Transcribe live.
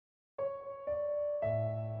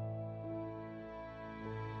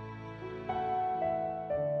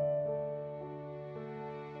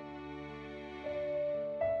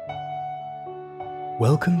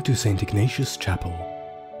Welcome to St. Ignatius Chapel.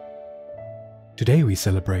 Today we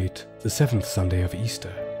celebrate the 7th Sunday of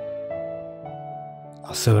Easter.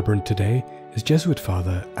 Our celebrant today is Jesuit Fr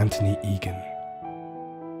Anthony Egan.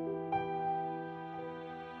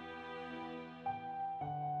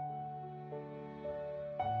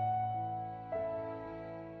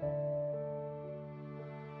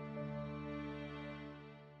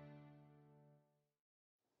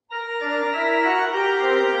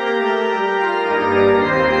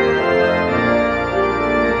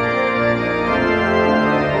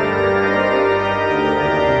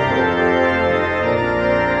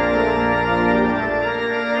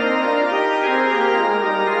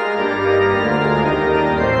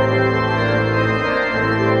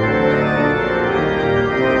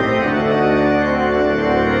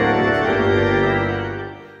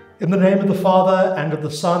 In the name of the Father, and of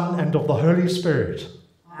the Son, and of the Holy Spirit.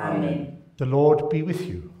 Amen. The Lord be with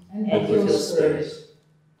you. And with your spirit.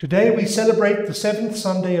 Today we celebrate the 7th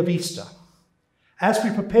Sunday of Easter. As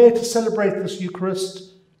we prepare to celebrate this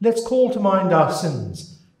Eucharist, let's call to mind our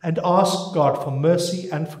sins and ask God for mercy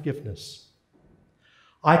and forgiveness.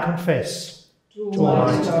 I confess to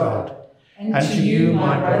Almighty God and to you,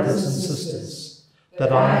 my brothers and sisters,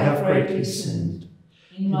 that I have greatly sinned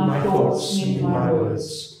in my thoughts and in my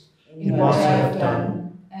words, in what I have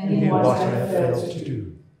done and in what I have failed to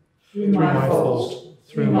do, through my fault,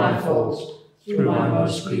 through my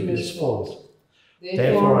most grievous fault.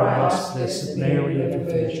 Therefore I ask Blessed Mary, ever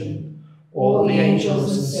Virgin, all the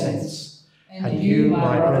angels and saints, and you,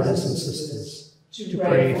 my brothers and sisters, to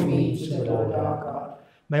pray for me to the Lord our God.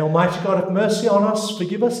 May Almighty God have mercy on us,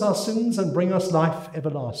 forgive us our sins, and bring us life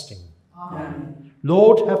everlasting. Amen.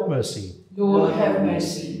 Lord, have mercy. Lord, have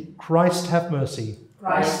mercy. Christ, have mercy.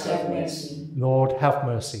 Christ, have mercy. Lord, have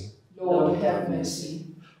mercy. Lord, have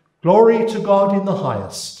mercy. Glory to God in the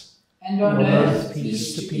highest, And on earth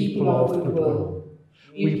peace to people of good will.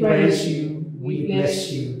 We praise you, we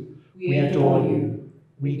bless you, we adore you,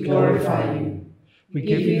 we glorify you. We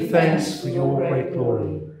give you thanks for your great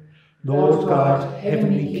glory. Lord God,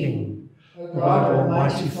 heavenly King, God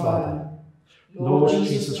almighty Father, Lord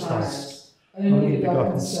Jesus Christ, only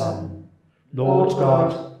begotten Son, Lord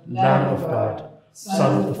God, Lamb of God,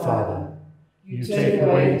 Son of the Father, you take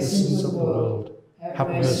away the sins of the world, have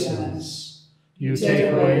mercy on us. You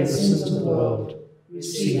take away the sins of the world,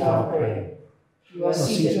 receive our prayer. You are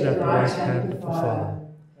seated at the right hand of the Father,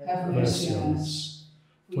 have mercy on us.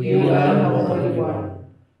 For you alone are the Holy One,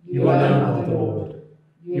 you alone are the Lord,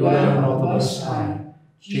 you alone are the Most High,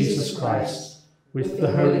 Jesus Christ, with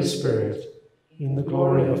the Holy Spirit, in the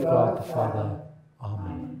glory of God the Father.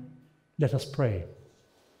 Amen. Let us pray.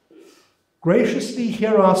 Graciously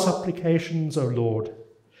hear our supplications, O Lord,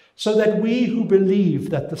 so that we who believe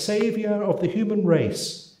that the Saviour of the human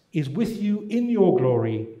race is with you in your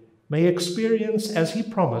glory may experience, as he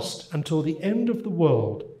promised, until the end of the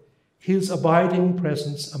world, his abiding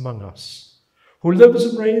presence among us, who lives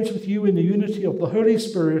and reigns with you in the unity of the Holy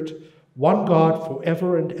Spirit, one God, for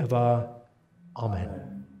ever and ever. Amen.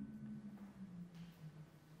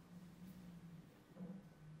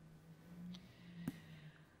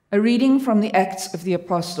 A reading from the Acts of the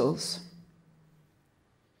Apostles.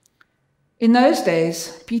 In those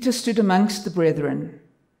days, Peter stood amongst the brethren,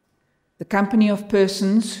 the company of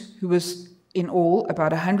persons who was in all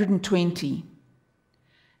about 120,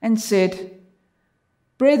 and said,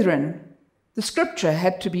 Brethren, the scripture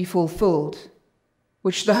had to be fulfilled,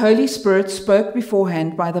 which the Holy Spirit spoke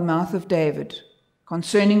beforehand by the mouth of David,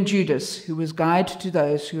 concerning Judas, who was guide to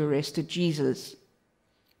those who arrested Jesus.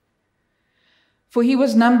 For he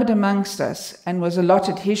was numbered amongst us and was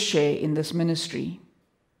allotted his share in this ministry.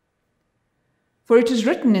 For it is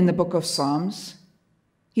written in the book of Psalms,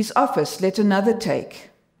 his office let another take.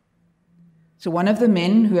 So one of the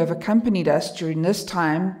men who have accompanied us during this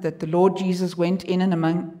time that the Lord Jesus went in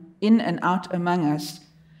and out among us,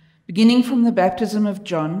 beginning from the baptism of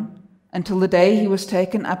John until the day he was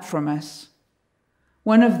taken up from us,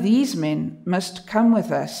 one of these men must come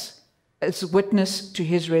with us as a witness to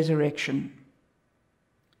his resurrection.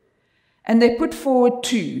 And they put forward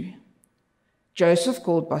two, Joseph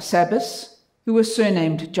called Barsabbas, who was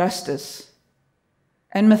surnamed Justus,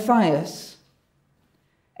 and Matthias.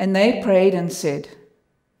 And they prayed and said,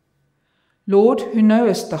 Lord, who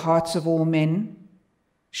knowest the hearts of all men,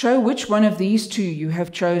 show which one of these two you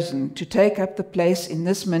have chosen to take up the place in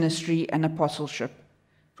this ministry and apostleship,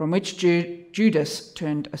 from which Judas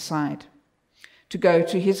turned aside, to go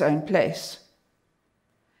to his own place.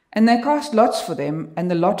 And they cast lots for them,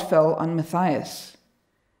 and the lot fell on Matthias,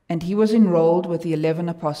 and he was enrolled with the 11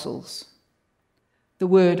 apostles. The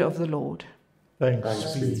word of the Lord.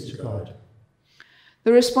 Thanks be to God.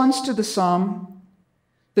 The response to the psalm,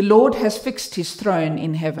 "The Lord has fixed his throne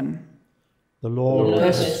in heaven." The Lord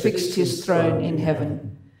has fixed his throne in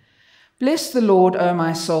heaven. Bless the Lord, O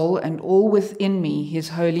my soul, and all within me his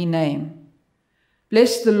holy name.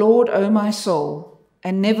 Bless the Lord, O my soul,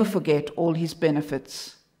 and never forget all his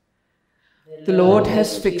benefits. The Lord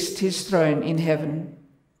has fixed his throne in heaven.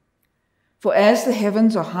 For as the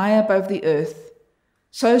heavens are high above the earth,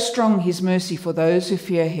 so strong his mercy for those who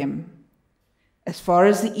fear him. As far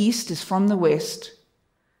as the east is from the west,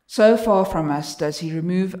 so far from us does he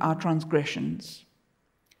remove our transgressions.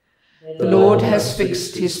 The Lord has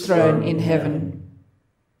fixed his throne in heaven.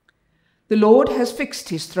 The Lord has fixed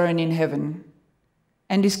his throne in heaven,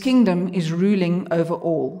 and his kingdom is ruling over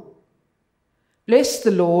all. Bless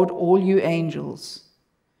the Lord, all you angels.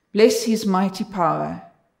 Bless his mighty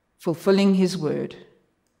power, fulfilling his word.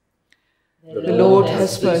 The Lord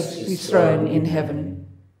has fixed his throne in heaven.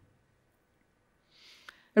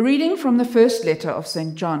 A reading from the first letter of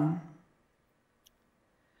St. John.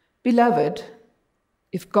 Beloved,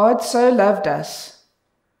 if God so loved us,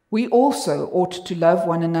 we also ought to love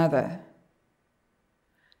one another.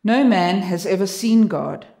 No man has ever seen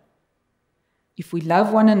God. If we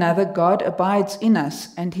love one another, God abides in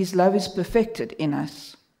us, and his love is perfected in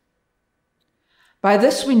us. By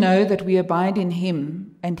this we know that we abide in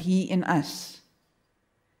him, and he in us.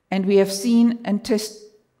 And we have seen and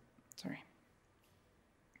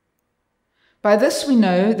By this we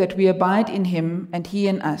know that we abide in him, and he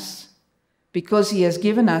in us, because he has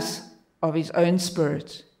given us of his own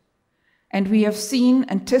Spirit. And we have seen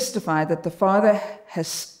and testified that the Father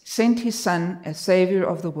has sent his Son as Saviour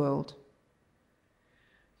of the world.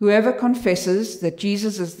 Whoever confesses that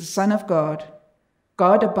Jesus is the Son of God,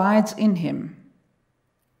 God abides in him,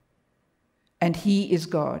 and he is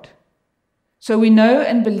God. So we know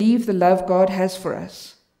and believe the love God has for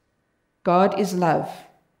us. God is love,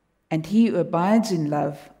 and he who abides in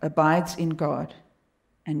love abides in God,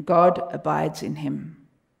 and God abides in him.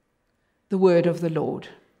 The word of the Lord.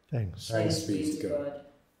 Thanks. Thanks be to God.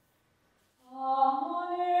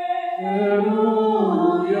 Alleluia,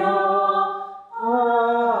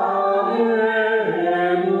 alleluia,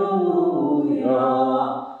 alleluia,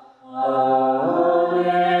 alleluia.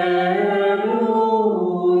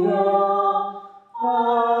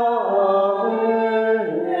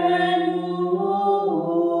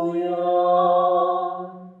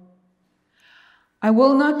 I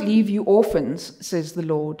will not leave you orphans, says the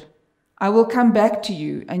Lord. I will come back to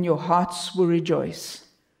you, and your hearts will rejoice.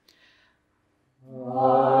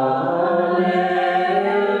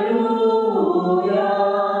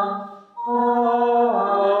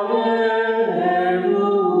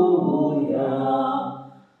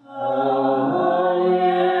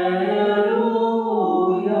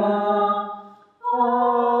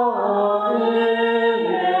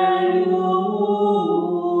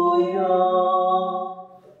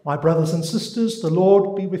 My brothers and sisters, the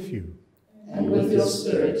Lord be with you. And with your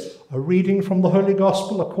spirit. A reading from the Holy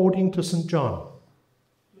Gospel according to St. John.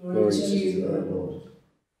 Glory to you, O Lord.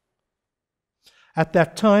 At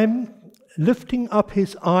that time, lifting up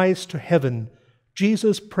his eyes to heaven,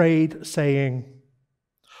 Jesus prayed, saying,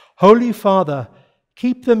 Holy Father,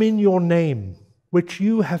 keep them in your name, which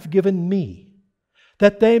you have given me,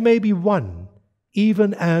 that they may be one,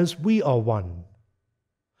 even as we are one.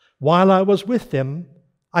 While I was with them,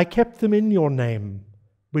 I kept them in your name,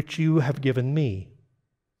 which you have given me.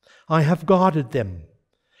 I have guarded them,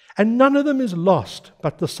 and none of them is lost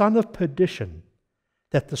but the son of perdition,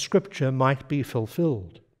 that the scripture might be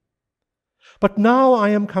fulfilled. But now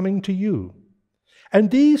I am coming to you, and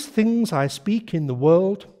these things I speak in the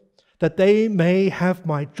world, that they may have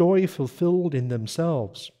my joy fulfilled in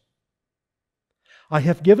themselves. I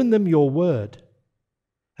have given them your word,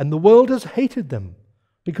 and the world has hated them,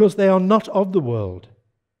 because they are not of the world,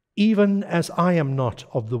 even as I am not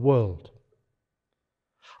of the world.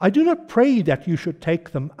 I do not pray that you should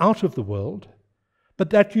take them out of the world, but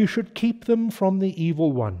that you should keep them from the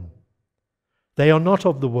evil one. They are not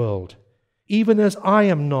of the world, even as I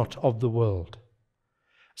am not of the world.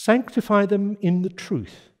 Sanctify them in the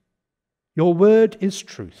truth. Your word is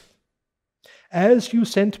truth. As you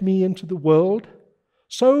sent me into the world,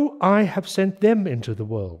 so I have sent them into the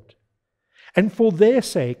world. And for their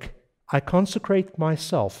sake I consecrate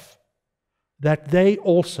myself, that they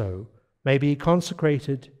also may be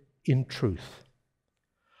consecrated in truth.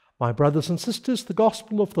 My brothers and sisters, the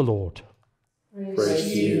Gospel of the Lord. Praise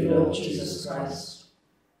to you, Lord Jesus Christ.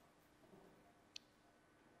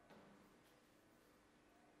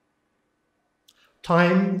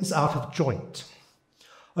 Time is out of joint.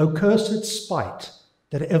 O cursed spite,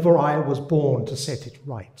 that ever I was born to set it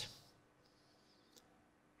right.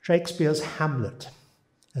 Shakespeare's Hamlet,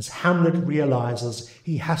 as Hamlet realizes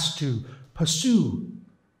he has to pursue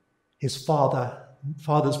his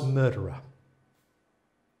father's murderer.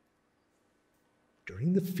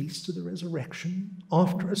 During the Feast of the Resurrection,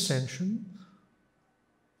 after Ascension,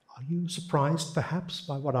 are you surprised perhaps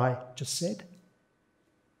by what I just said?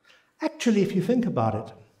 Actually, if you think about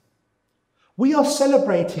it, we are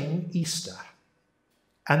celebrating Easter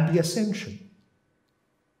and the Ascension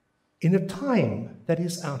in a time that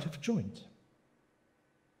is out of joint.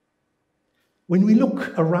 When we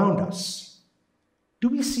look around us, do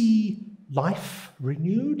we see life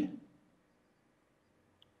renewed?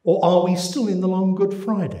 Or are we still in the long Good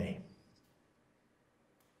Friday?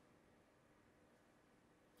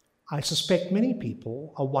 I suspect many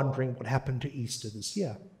people are wondering what happened to Easter this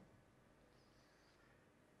year.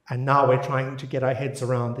 And now we're trying to get our heads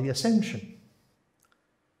around the Ascension.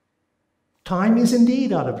 Time is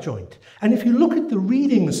indeed out of joint. And if you look at the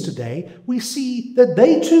readings today, we see that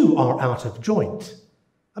they too are out of joint.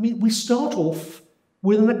 I mean, we start off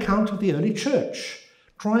with an account of the early church,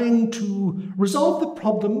 trying to resolve the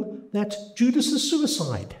problem that Judas's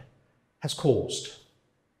suicide has caused,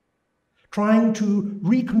 trying to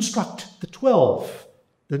reconstruct the 12,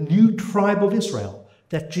 the new tribe of Israel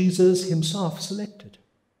that Jesus himself selected.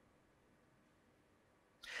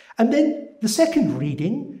 And then the second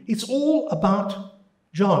reading, it's all about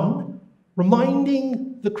John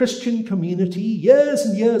reminding the Christian community years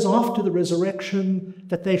and years after the resurrection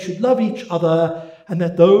that they should love each other and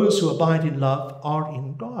that those who abide in love are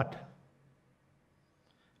in God.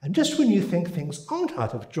 And just when you think things aren't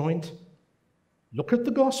out of joint, look at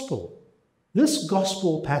the gospel. This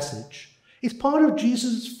gospel passage is part of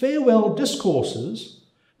Jesus' farewell discourses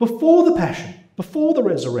before the Passion, before the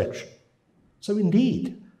resurrection. So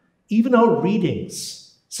indeed, even our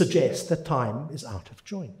readings suggest that time is out of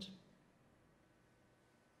joint.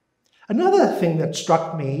 Another thing that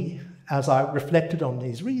struck me as I reflected on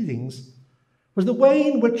these readings was the way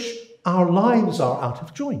in which our lives are out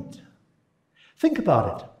of joint. Think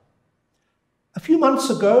about it. A few months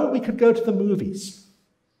ago, we could go to the movies.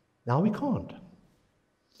 Now we can't.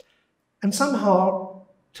 And somehow,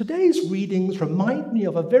 today's readings remind me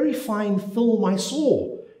of a very fine film I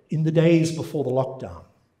saw in the days before the lockdown.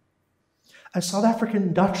 A South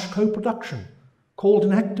African-Dutch co-production called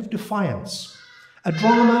An Act of Defiance, a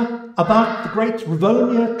drama about the great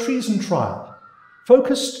Rivonia treason trial,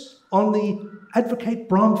 focused on the advocate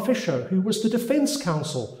Bram Fischer, who was the defense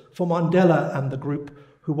counsel for Mandela and the group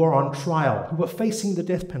who were on trial, who were facing the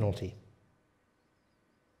death penalty.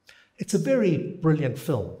 It's a very brilliant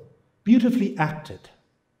film, beautifully acted,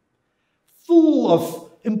 full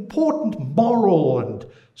of important moral and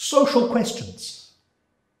social questions,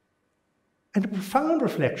 and a profound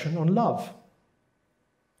reflection on love.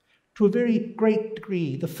 To a very great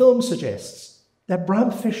degree, the film suggests that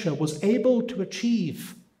Bram Fischer was able to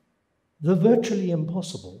achieve the virtually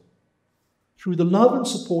impossible through the love and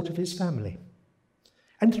support of his family,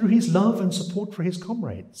 and through his love and support for his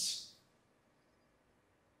comrades.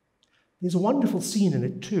 There's a wonderful scene in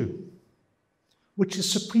it too, which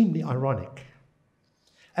is supremely ironic.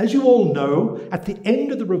 As you all know, at the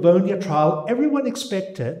end of the Rivonia trial, everyone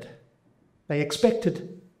expected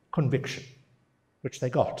conviction, which they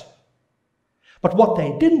got. But what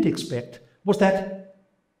they didn't expect was that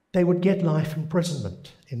they would get life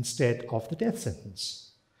imprisonment instead of the death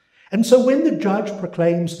sentence. And so when the judge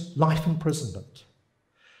proclaims life imprisonment,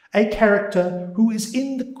 a character who is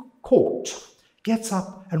in the court gets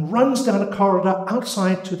up and runs down a corridor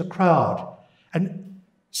outside to the crowd, and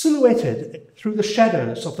silhouetted through the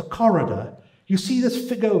shadows of the corridor, you see this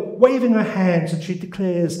figure waving her hands, and she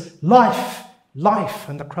declares, "Life, life,"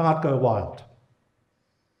 and the crowd go wild.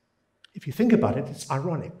 If you think about it, it's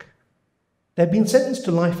ironic. They've been sentenced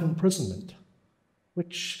to life imprisonment,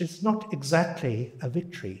 which is not exactly a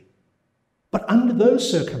victory. But under those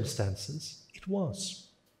circumstances, it was.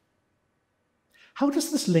 How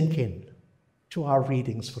does this link in to our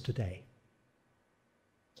readings for today?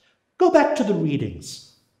 Go back to the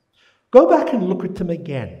readings. Go back and look at them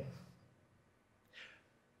again.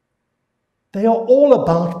 They are all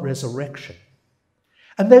about resurrection.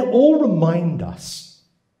 And they all remind us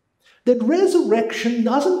that resurrection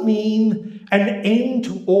doesn't mean an end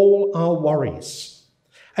to all our worries,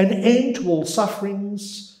 an end to all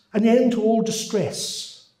sufferings, an end to all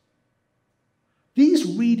distress.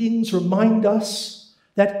 These readings remind us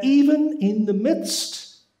that even in the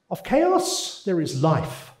midst of chaos, there is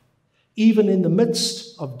life. Even in the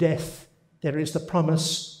midst of death, there is the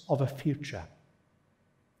promise of a future.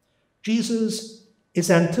 Jesus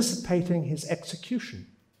is anticipating his execution.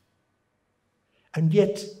 And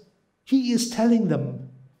yet, he is telling them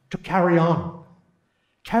to carry on.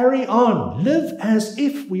 Carry on. Live as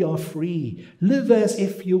if we are free. Live as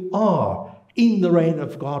if you are in the reign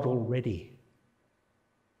of God already.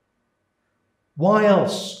 Why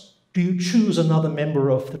else do you choose another member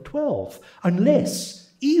of the 12?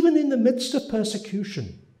 Unless, even in the midst of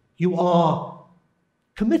persecution, you are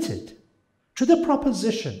committed to the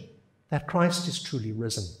proposition that Christ is truly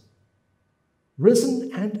risen.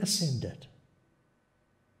 Risen and ascended.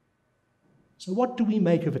 So what do we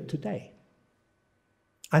make of it today?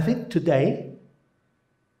 I think today,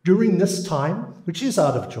 during this time, which is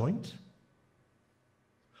out of joint,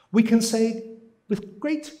 we can say with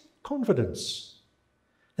great confidence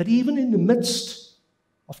that even in the midst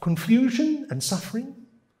of confusion and suffering,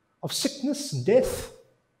 of sickness and death,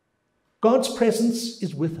 God's presence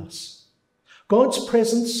is with us. God's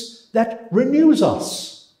presence that renews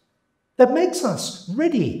us, that makes us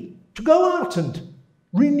ready to go out and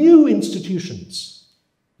renew institutions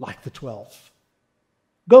like the 12.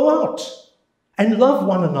 Go out and love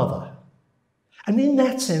one another. And in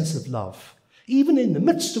that sense of love, even in the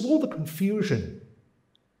midst of all the confusion,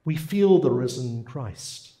 we feel the risen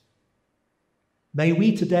Christ. May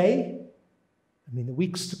we today, and in the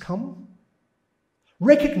weeks to come,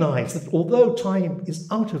 recognize that although time is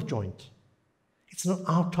out of joint, it's not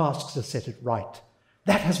our task to set it right.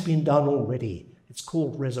 That has been done already. It's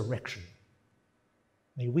called resurrection.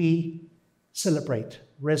 May we celebrate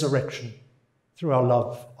resurrection through our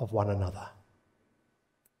love of one another.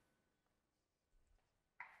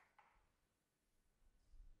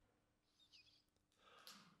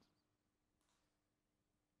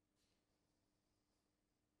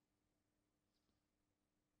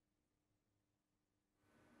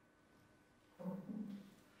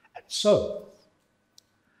 And so,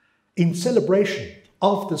 in celebration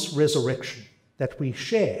of this resurrection that we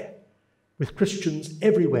share with Christians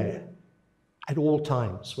everywhere, at all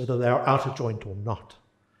times, whether they are out of joint or not,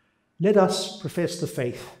 let us profess the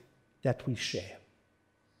faith that we share.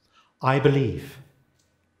 I believe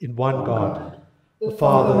in one God, the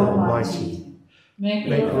Father Almighty,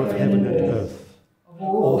 maker of heaven and earth, of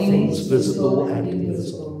all things visible and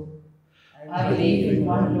invisible. I believe in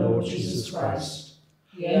one Lord Jesus Christ,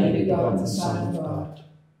 the only begotten Son of God,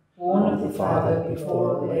 born of the Father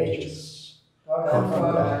before all ages, God from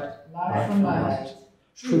God, light from light,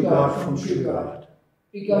 true God from true God,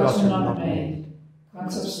 begotten not made,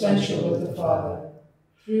 consubstantial with the Father,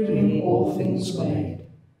 through whom all things were made.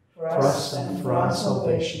 For us and for our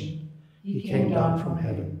salvation, he came down from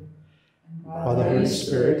heaven, and by the Holy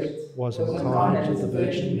Spirit was incarnate of the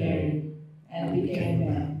Virgin Mary, and became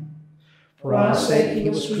man. For our sake he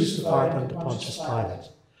was crucified under Pontius Pilate.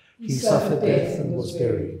 He suffered death and was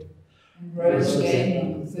buried, and rose again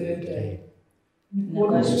on the third day. In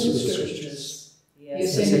accordance with the Scriptures, he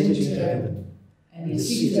ascended into heaven, and is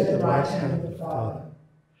seated at the right hand of the Father.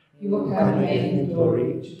 He will come again in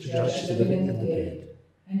glory to judge the living and the dead,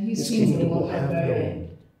 and his kingdom will have no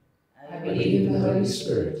end. I believe in the Holy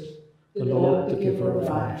Spirit, the Lord, the giver of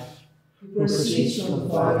life, who proceeds from the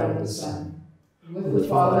Father and the Son, who with the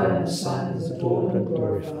Father and the Son is adored and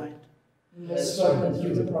glorified, who has spoken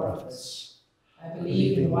through the prophets. I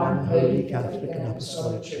believe in one holy Catholic and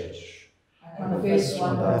Apostolic Church. I confess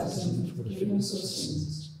one baptism for the forgiveness of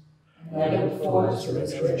sins, and I look forward to the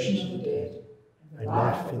resurrection of the dead and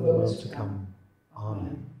life in the world to come.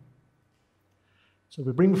 Amen. So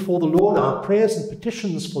we bring before the Lord our prayers and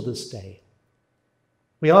petitions for this day.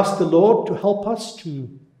 We ask the Lord to help us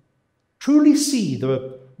to truly see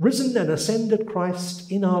the risen and ascended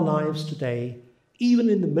Christ in our lives today, even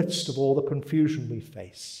in the midst of all the confusion we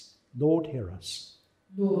face. Lord, hear us.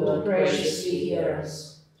 Lord, graciously hear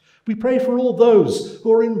us. We pray for all those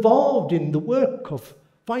who are involved in the work of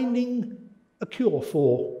finding a cure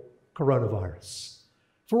for coronavirus,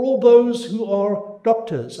 for all those who are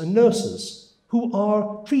doctors and nurses who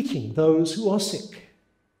are treating those who are sick,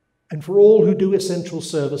 and for all who do essential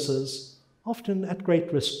services, often at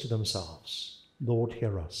great risk to themselves. Lord,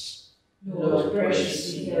 hear us. Lord,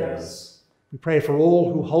 graciously hear us. We pray for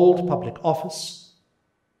all who hold public office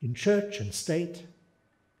in church and state,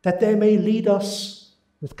 that they may lead us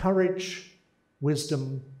with courage,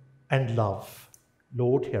 wisdom, and love.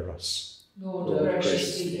 Lord, hear us. Lord,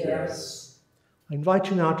 graciously hear us. I invite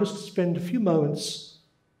you now just to spend a few moments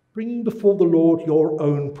bringing before the Lord your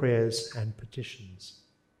own prayers and petitions.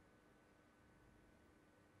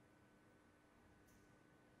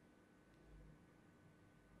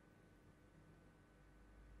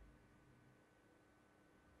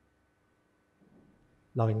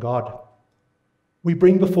 Loving God, we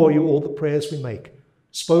bring before you all the prayers we make,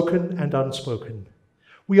 spoken and unspoken.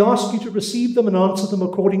 We ask you to receive them and answer them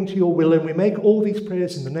according to your will, and we make all these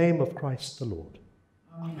prayers in the name of Christ the Lord.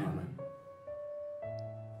 Amen.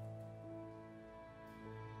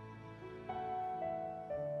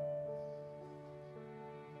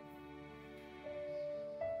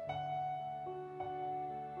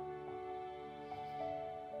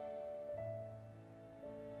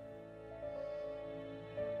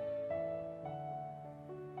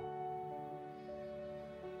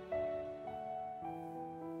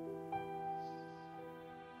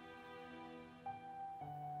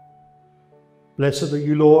 Blessed are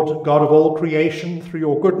you, Lord, God of all creation. Through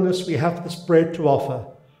your goodness we have this bread to offer,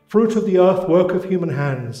 fruit of the earth, work of human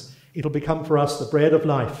hands. It will become for us the bread of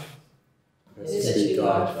life. Blessed be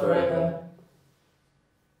God forever.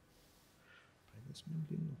 By this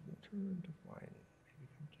mingling of water and of wine, may we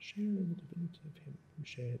come to share in the divinity of him who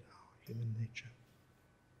shared our human nature.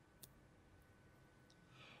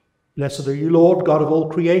 Blessed are you, Lord, God of all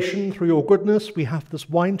creation. Through your goodness we have this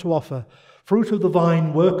wine to offer, fruit of the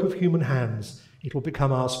vine, work of human hands. It will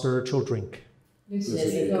become our spiritual drink. Blessed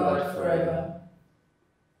be God forever.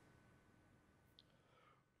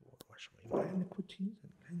 Lord, wash away my iniquities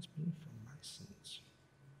and cleanse me from my sins.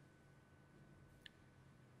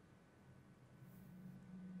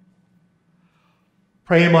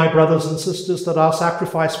 Pray, my brothers and sisters, that our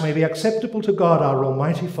sacrifice may be acceptable to God, our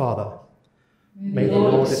Almighty Father. May the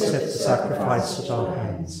Lord accept the sacrifice at our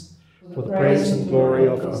hands, for the praise and glory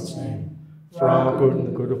of God's name, for our good and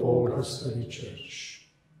the good of all his holy church.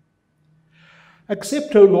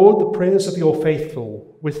 Accept, O Lord, the prayers of your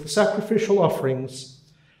faithful with the sacrificial offerings,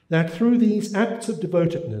 that through these acts of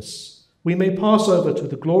devotedness we may pass over to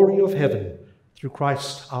the glory of heaven through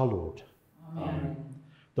Christ our Lord. Amen.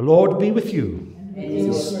 The Lord be with you. And with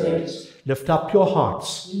your spirit. Lift up your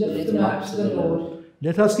hearts. We lift them up to the Lord.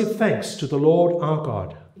 Let us give thanks to the Lord our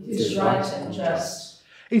God. It is right and just.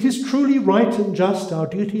 It is truly right and just, our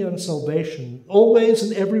duty and salvation, always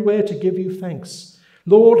and everywhere to give you thanks,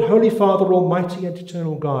 Lord, Holy Father, Almighty and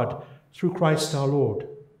eternal God, through Christ our Lord.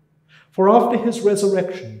 For after his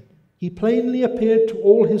resurrection, he plainly appeared to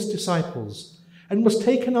all his disciples, and was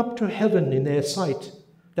taken up to heaven in their sight,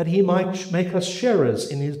 that he might make us sharers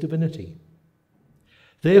in his divinity.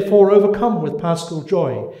 Therefore, overcome with paschal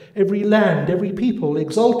joy, every land, every people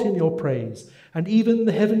exult in your praise, and even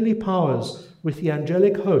the heavenly powers with the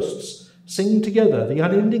angelic hosts sing together the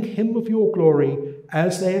unending hymn of your glory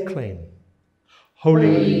as they acclaim.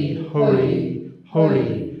 Holy, holy,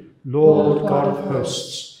 holy, Lord God of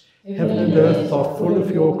hosts, heaven and earth are full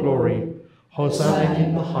of your glory. Hosanna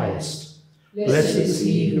in the highest. Blessed is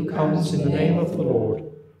he who comes in the name of the Lord.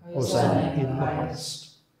 Hosanna in the highest.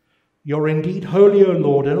 You're indeed holy, O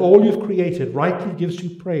Lord, and all you've created rightly gives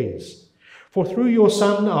you praise. For through your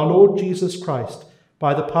Son, our Lord Jesus Christ,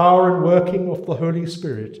 by the power and working of the Holy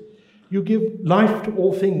Spirit, you give life to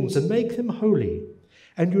all things and make them holy,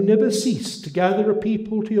 and you never cease to gather a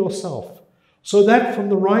people to yourself, so that from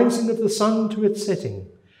the rising of the sun to its setting,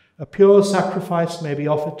 a pure sacrifice may be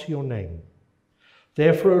offered to your name.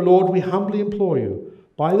 Therefore, O Lord, we humbly implore you,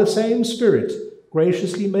 by the same Spirit,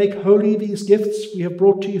 graciously make holy these gifts we have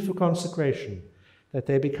brought to you for consecration, that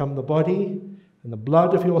they become the body and the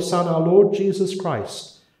blood of your Son, our Lord Jesus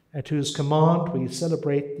Christ, at whose command we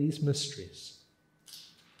celebrate these mysteries.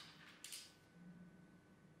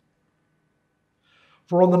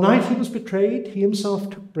 For on the night he was betrayed, he himself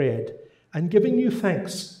took bread, and giving you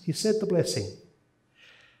thanks, he said the blessing,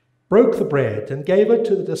 broke the bread, and gave it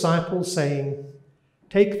to the disciples, saying,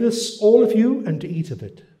 Take this, all of you, and eat of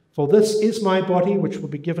it, for this is my body which will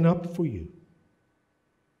be given up for you.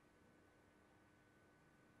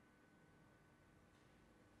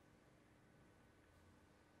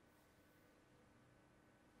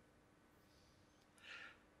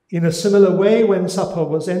 In a similar way, when supper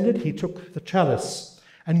was ended, he took the chalice,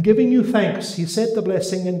 and giving you thanks, he said the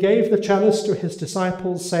blessing, and gave the chalice to his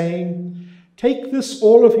disciples, saying, Take this,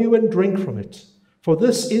 all of you, and drink from it, for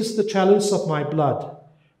this is the chalice of my blood,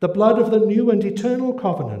 the blood of the new and eternal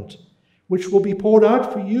covenant, which will be poured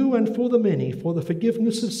out for you and for the many for the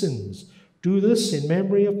forgiveness of sins. Do this in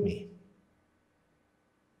memory of me.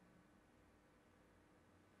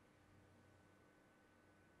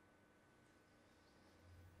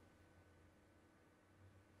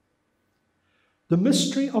 The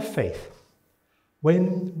mystery of faith.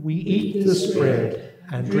 When we eat this bread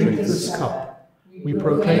and drink this cup, we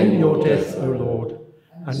proclaim your death, O Lord,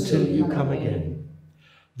 until you come again.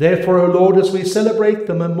 Therefore, O Lord, as we celebrate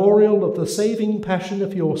the memorial of the saving passion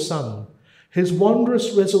of your Son, his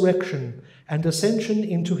wondrous resurrection and ascension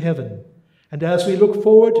into heaven, and as we look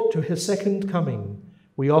forward to his second coming,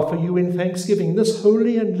 we offer you in thanksgiving this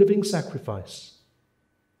holy and living sacrifice.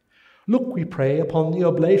 Look, we pray, upon the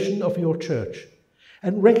oblation of your church,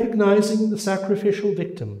 and recognizing the sacrificial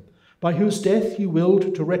victim, by whose death you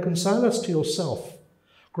willed to reconcile us to yourself,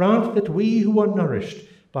 grant that we who are nourished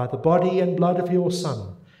by the body and blood of your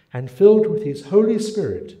Son, and filled with his Holy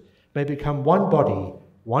Spirit, may become one body,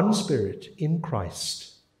 one spirit in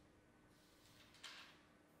Christ.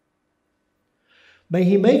 May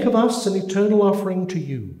he make of us an eternal offering to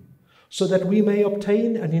you, so that we may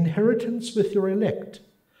obtain an inheritance with your elect,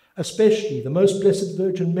 especially the most blessed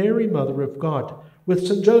Virgin Mary, Mother of God, with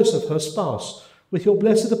St. Joseph, her spouse, with your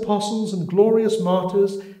blessed apostles and glorious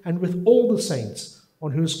martyrs, and with all the saints,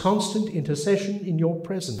 on whose constant intercession in your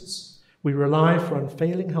presence we rely for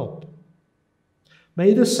unfailing help.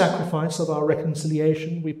 May this sacrifice of our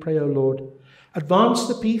reconciliation, we pray, O Lord, advance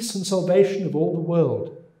the peace and salvation of all the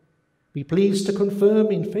world. Be pleased to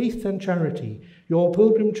confirm in faith and charity your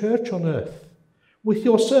pilgrim church on earth, with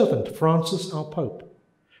your servant Francis our Pope,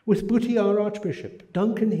 with Buti our Archbishop,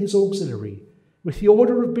 Duncan his auxiliary, with the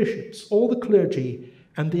order of bishops, all the clergy,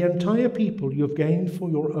 and the entire people you have gained for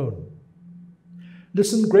your own.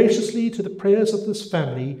 Listen graciously to the prayers of this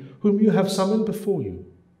family whom you have summoned before you.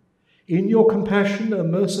 In your compassion, O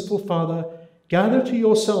merciful Father, gather to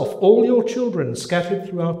yourself all your children scattered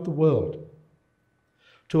throughout the world.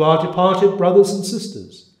 To our departed brothers and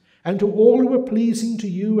sisters, and to all who were pleasing to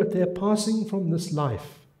you at their passing from this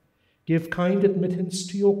life, give kind admittance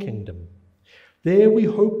to your kingdom. There we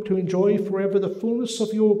hope to enjoy forever the fullness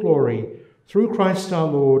of your glory, through Christ our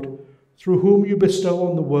Lord, through whom you bestow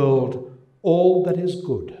on the world all that is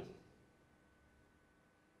good.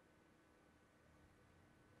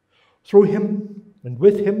 Through him, and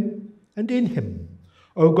with him, and in him,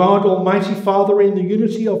 O God, Almighty Father, in the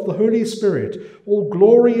unity of the Holy Spirit, all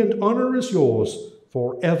glory and honour is yours,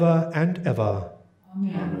 for ever and ever.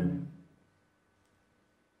 Amen.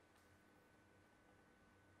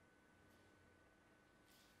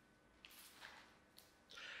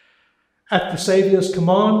 At the Saviour's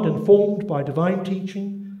command, and formed by divine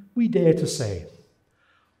teaching, we dare to say,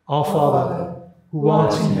 Our Father, who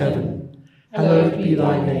art in heaven, hallowed be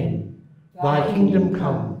thy name. Thy kingdom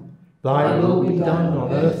come, thy will be done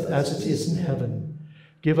on earth as it is in heaven.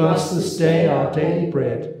 Give us this day our daily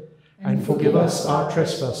bread, and forgive us our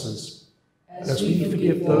trespasses, as we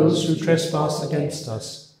forgive those who trespass against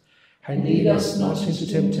us. And lead us not into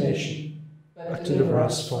temptation, but deliver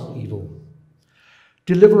us from evil.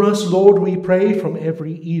 Deliver us, Lord, we pray, from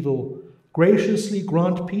every evil. Graciously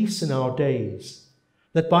grant peace in our days,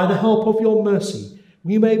 that by the help of your mercy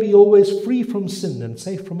we may be always free from sin and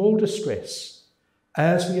safe from all distress,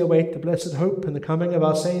 as we await the blessed hope and the coming of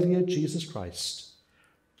our Saviour, Jesus Christ.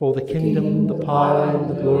 For the kingdom, the power, and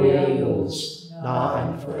the glory are yours, now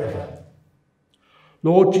and forever.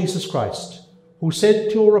 Lord Jesus Christ, who said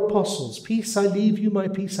to your apostles, Peace I leave you, my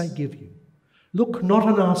peace I give you, look not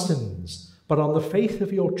on our sins, but on the faith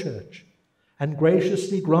of your church, and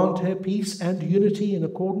graciously grant her peace and unity in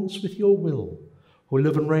accordance with your will, who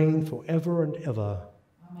live and reign for ever and ever.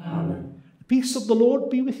 Amen. The peace of the Lord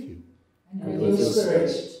be with you. And with your spirit.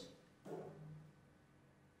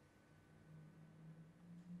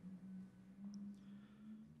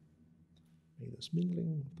 May this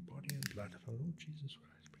mingling of the body and blood of our Lord Jesus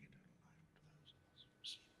Christ bring eternal life to those of us who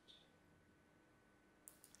receive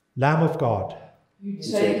it. Lamb of God, You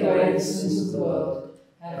take away the sins of the world.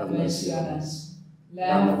 Have mercy on us.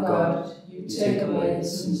 Lamb of God, you take away the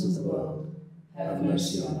sins of the world. Have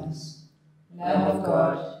mercy on us. Lamb of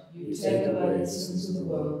God, you take away the sins of the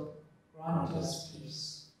world. Grant us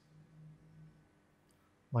peace.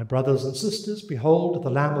 my brothers and sisters, behold the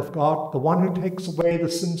Lamb of God, the one who takes away the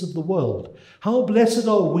sins of the world. How blessed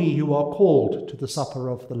are we who are called to the supper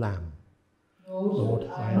of the Lamb. Lord,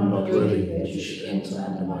 I am not worthy that you should enter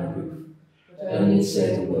under my roof, but only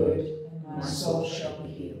say the word, and my soul shall be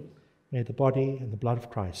healed. May the body and the blood of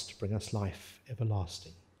Christ bring us life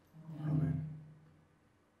everlasting. Amen.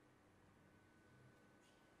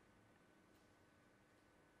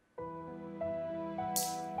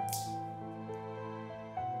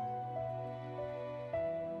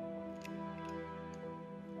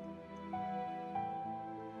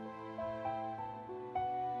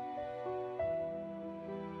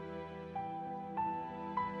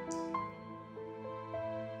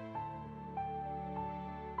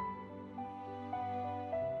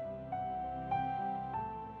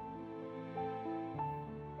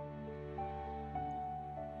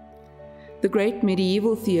 The great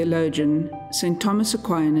medieval theologian, St. Thomas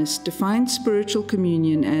Aquinas, defined spiritual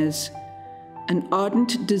communion as an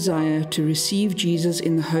ardent desire to receive Jesus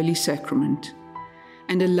in the Holy Sacrament,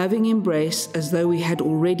 and a loving embrace as though we had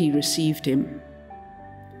already received him.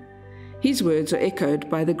 His words are echoed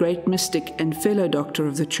by the great mystic and fellow doctor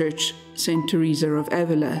of the Church, Saint Teresa of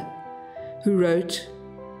Avila, who wrote,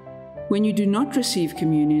 "When you do not receive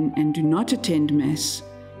communion and do not attend Mass,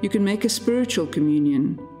 you can make a spiritual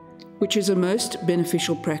communion, which is a most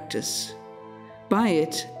beneficial practice. By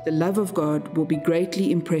it, the love of God will be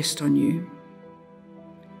greatly impressed on you."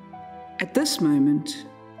 At this moment,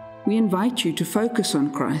 we invite you to focus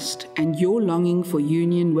on Christ and your longing for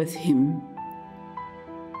union with Him.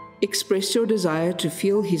 Express your desire to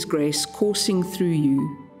feel His grace coursing through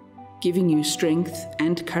you, giving you strength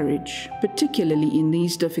and courage, particularly in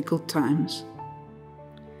these difficult times.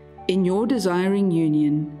 In your desiring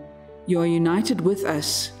union, you are united with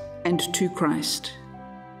us and to Christ.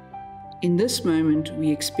 In this moment,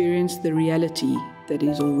 we experience the reality that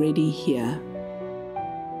is already here.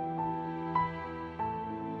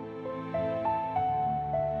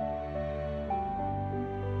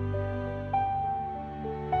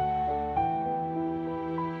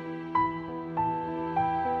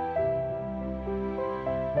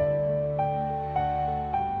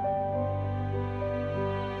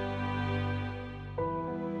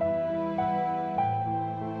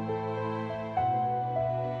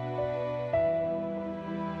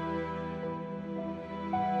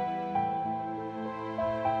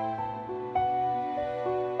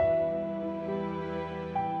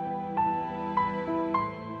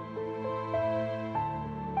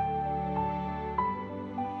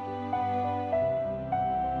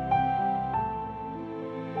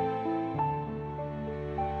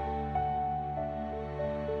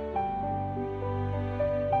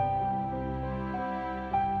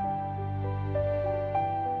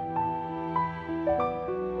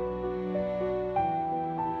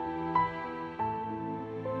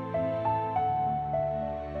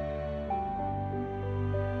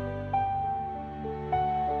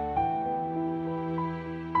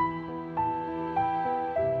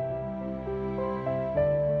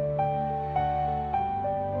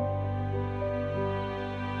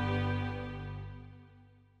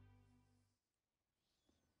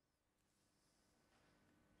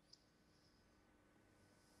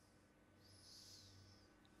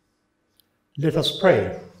 Let us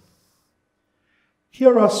pray.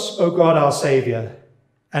 Hear us, O God our Saviour,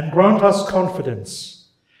 and grant us confidence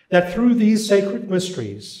that through these sacred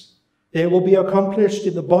mysteries there will be accomplished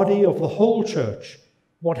in the body of the whole Church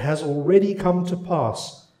what has already come to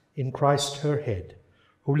pass in Christ her head,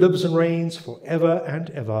 who lives and reigns for ever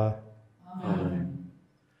and ever. Amen.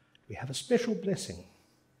 We have a special blessing.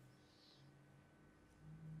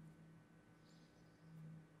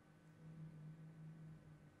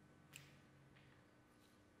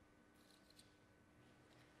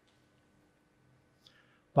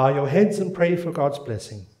 Bow your heads and pray for God's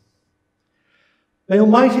blessing. May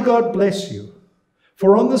Almighty God bless you,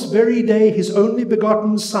 for on this very day His only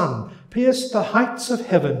begotten Son pierced the heights of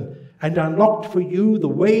heaven and unlocked for you the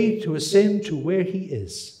way to ascend to where He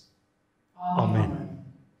is. Amen.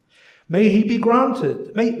 May He grant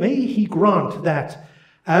that,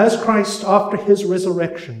 as Christ after His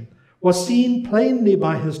resurrection was seen plainly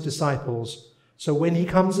by His disciples, so when He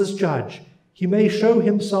comes as judge, He may show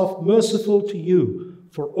Himself merciful to you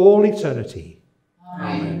for all eternity.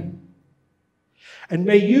 Amen. And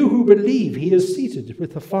may you who believe He is seated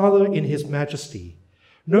with the Father in His majesty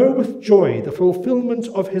know with joy the fulfillment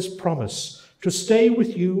of His promise to stay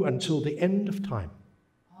with you until the end of time.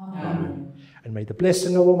 Amen. And may the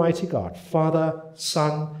blessing of Almighty God, Father,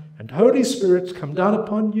 Son, and Holy Spirit come down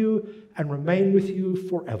upon you and remain with you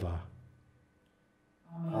forever.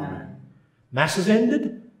 Amen. Mass is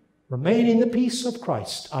ended. Remain in the peace of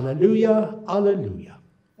Christ. Alleluia, alleluia.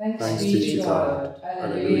 Thanks be to God.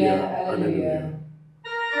 Alleluia, alleluia.